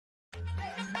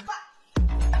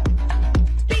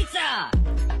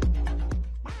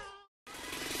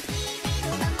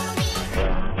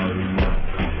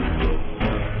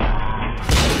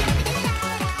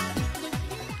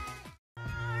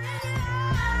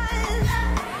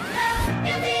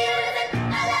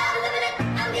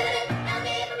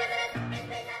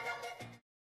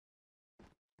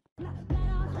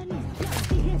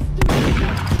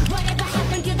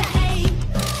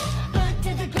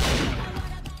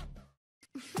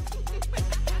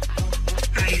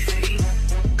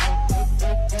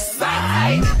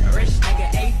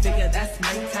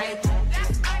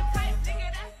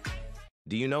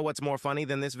you know what's more funny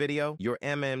than this video? Your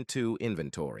MM2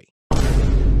 inventory.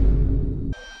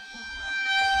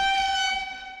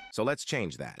 So let's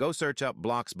change that. Go search up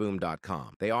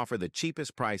bloxboom.com. They offer the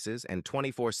cheapest prices and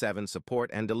 24/7 support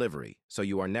and delivery, so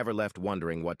you are never left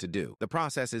wondering what to do. The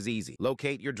process is easy.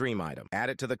 Locate your dream item, add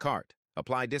it to the cart,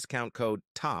 apply discount code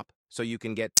TOP so you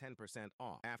can get 10%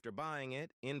 off. After buying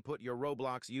it, input your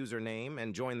Roblox username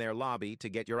and join their lobby to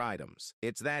get your items.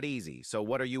 It's that easy, so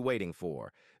what are you waiting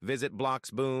for? Visit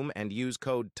Bloxboom and use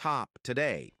code TOP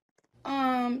today.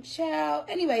 Child.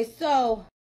 Anyway, so...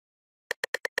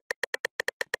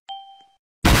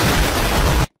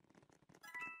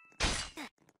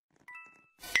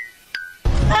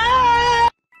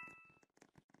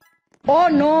 Oh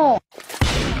no!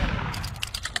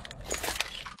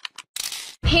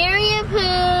 Period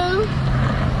poo.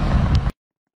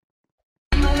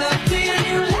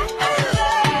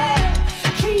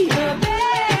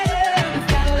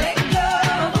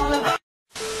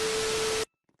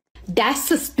 That's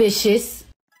suspicious.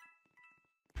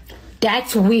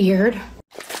 That's weird.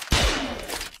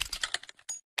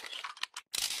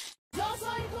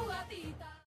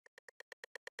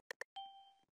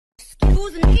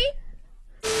 Excuse me?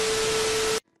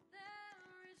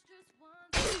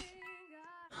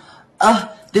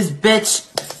 This bitch.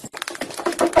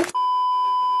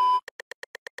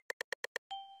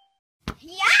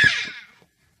 Yeah!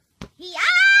 Yeah!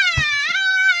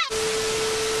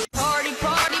 Party,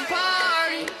 party,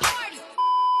 party!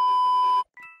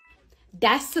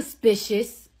 That's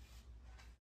suspicious.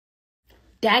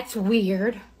 That's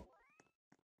weird.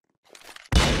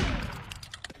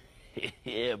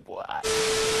 Yeah, boy.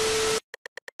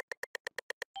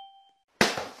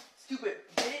 Stupid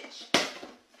bitch.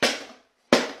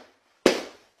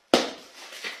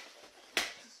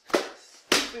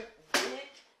 Stupid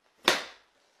bitch.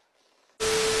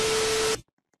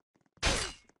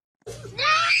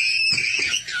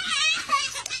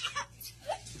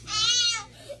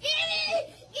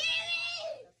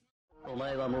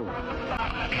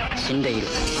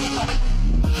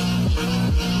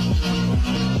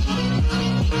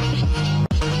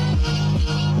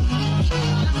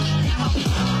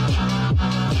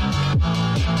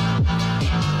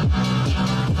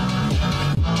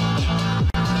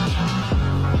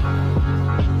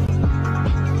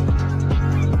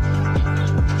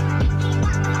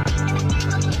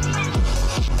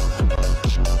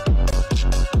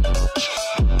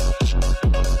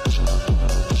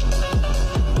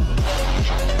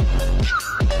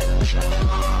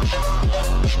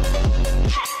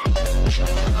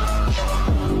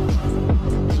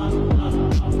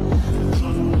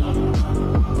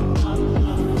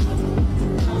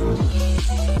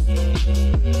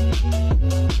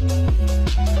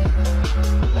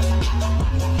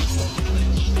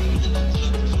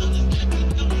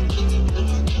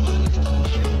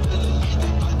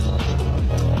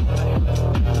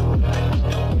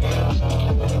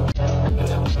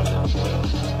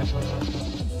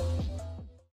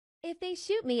 If they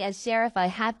shoot me as sheriff, I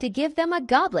have to give them a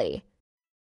gobbly.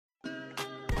 Oh,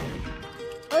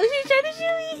 she's trying to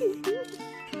shoot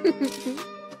me!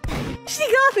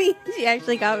 She got me! She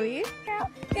actually got me.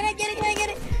 Can I get it? Can I get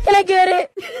it? Can I get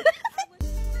it?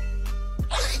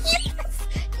 Yes! Yes!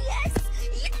 Yes!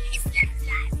 Yes!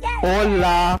 Yes!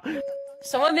 Hola.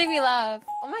 Someone made me laugh.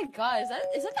 Oh my god, is that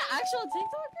the actual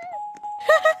TikToker?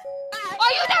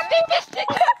 Are you that big bitch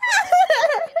TikToker?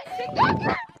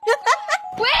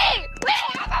 Wait! Wait!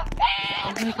 I'm a fan!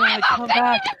 Oh my god, come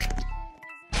back.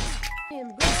 Good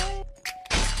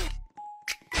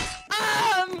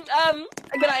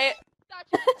night.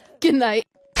 Good night.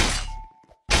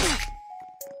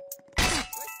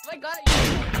 Oh my god.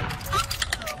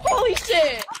 Holy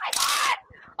shit! my god!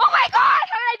 Oh my god!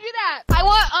 How did I do that?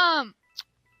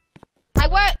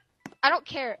 I don't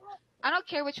care. I don't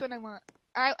care which one I want.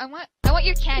 I want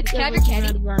your candy. Can I have your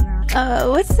candy?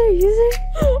 What's their user?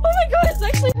 Oh my god, it's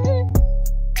actually her.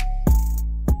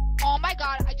 Oh my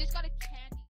god, I just got a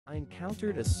candy. I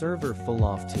encountered a server full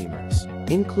of teamers,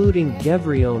 including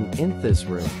Gevrion in this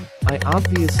room. I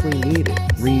obviously needed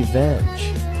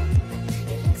revenge.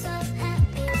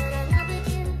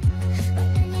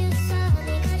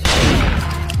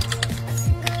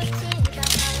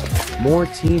 More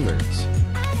teamers.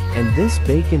 And this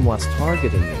bacon was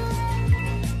targeting me.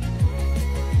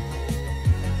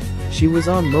 She was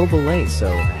on mobile A, so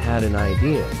I had an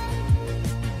idea.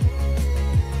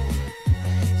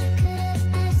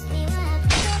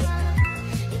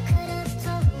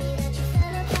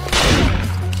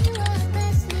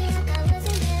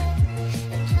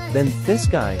 Then this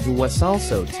guy who was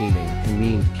also teaming who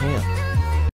memed camped.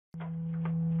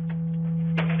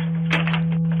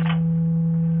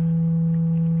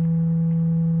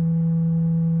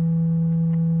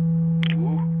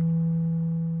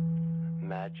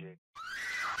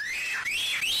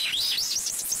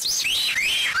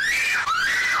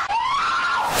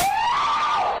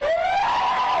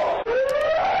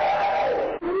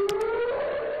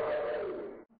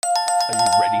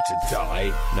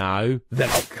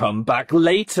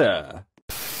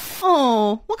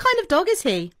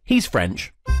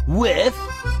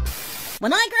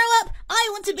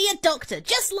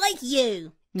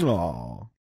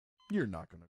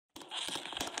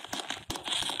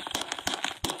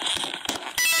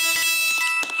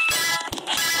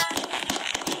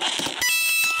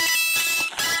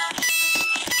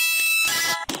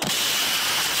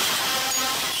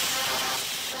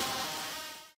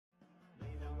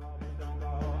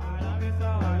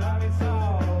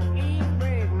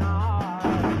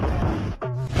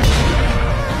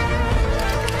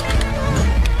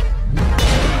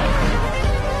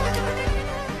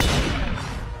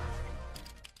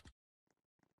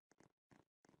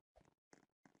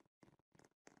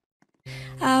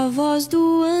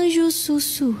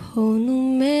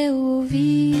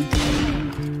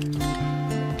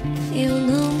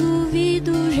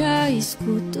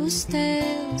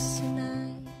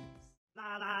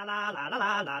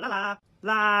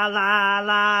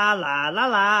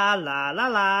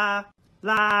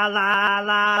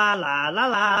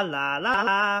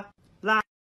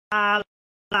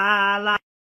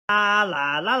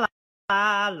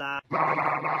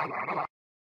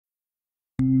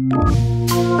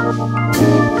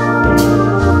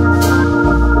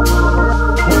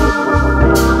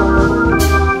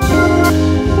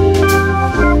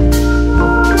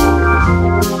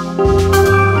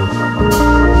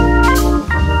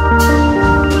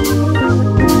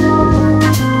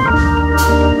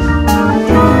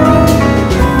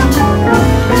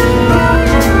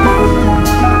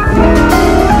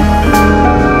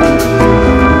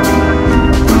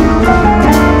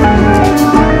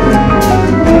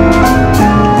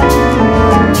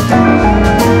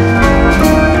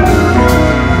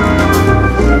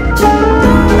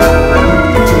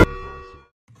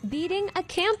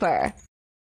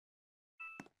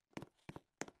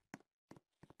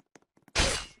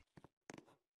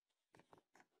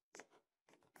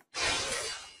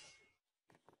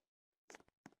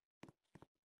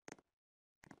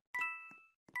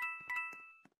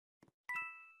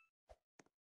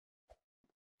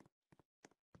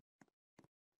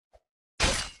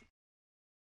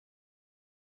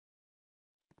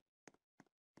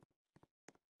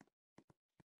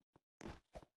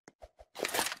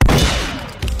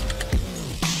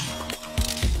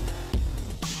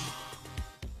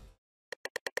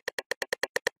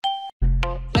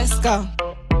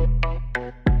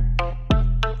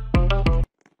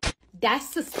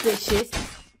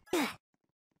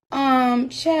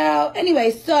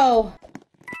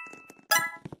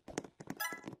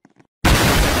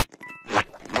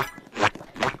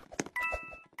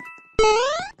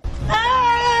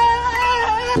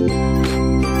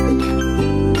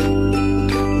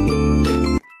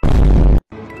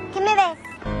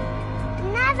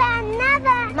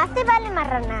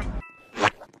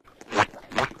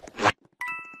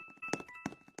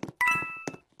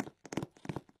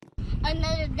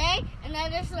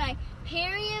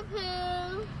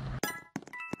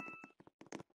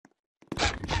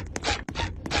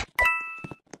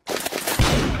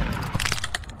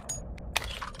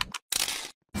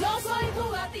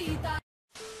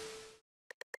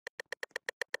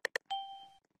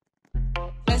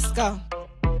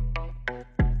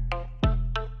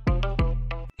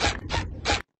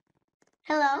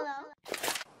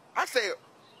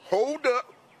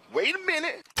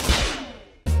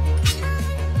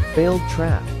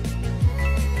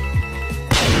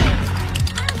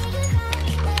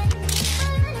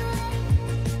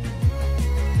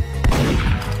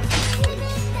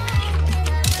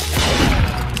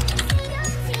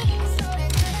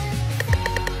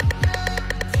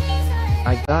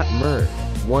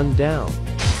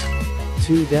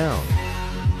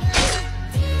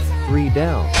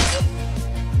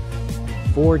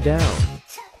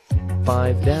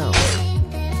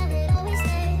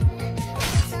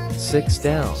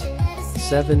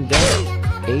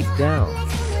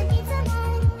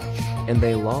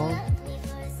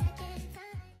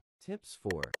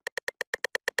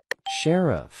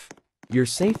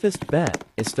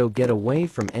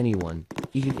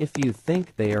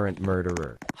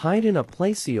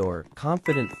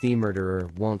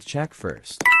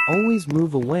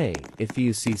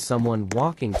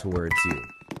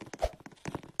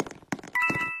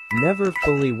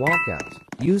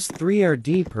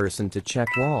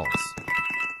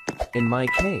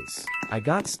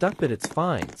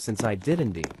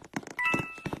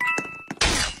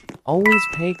 Always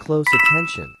pay close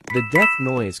attention. The death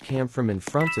noise came from in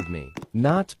front of me,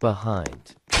 not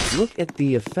behind. Look at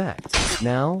the effect.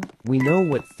 Now, we know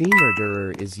what the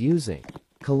murderer is using.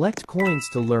 Collect coins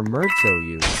to lure Murdzo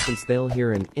you, since they'll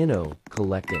hear an inno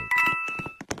collecting.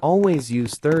 Always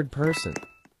use third person.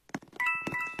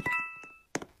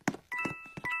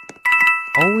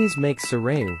 Always make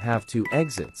Sareu have 2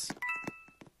 exits.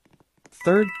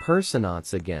 Third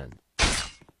personots again.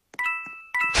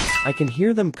 I can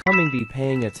hear them coming, be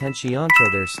paying attention to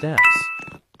their steps.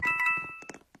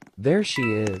 There she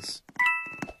is.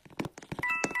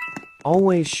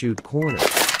 Always shoot corner.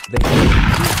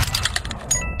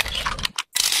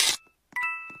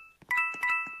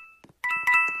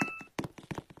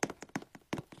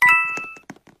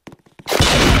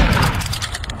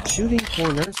 Shooting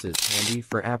corners is handy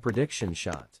for a prediction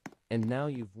shot. And now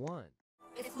you've won.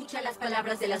 Escucha las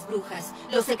palabras de las brujas,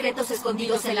 los secretos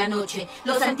escondidos en la noche,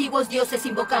 los antiguos dioses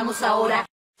invocamos ahora.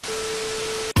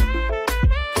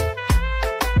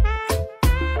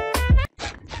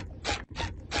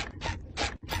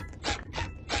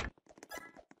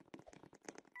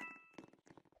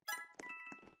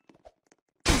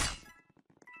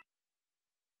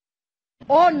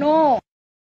 Oh no!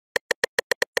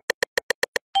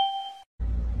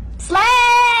 Slay!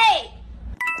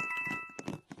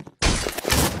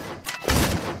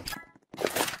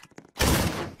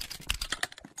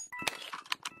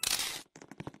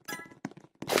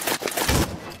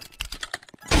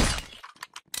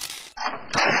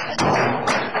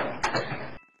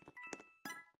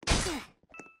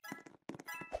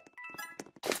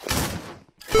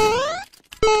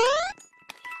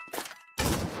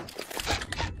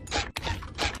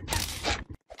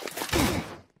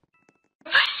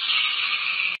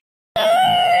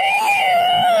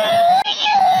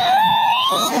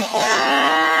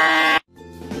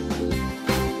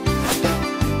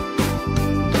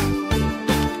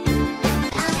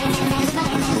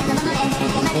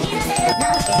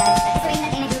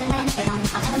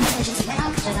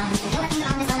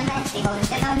 People in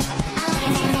the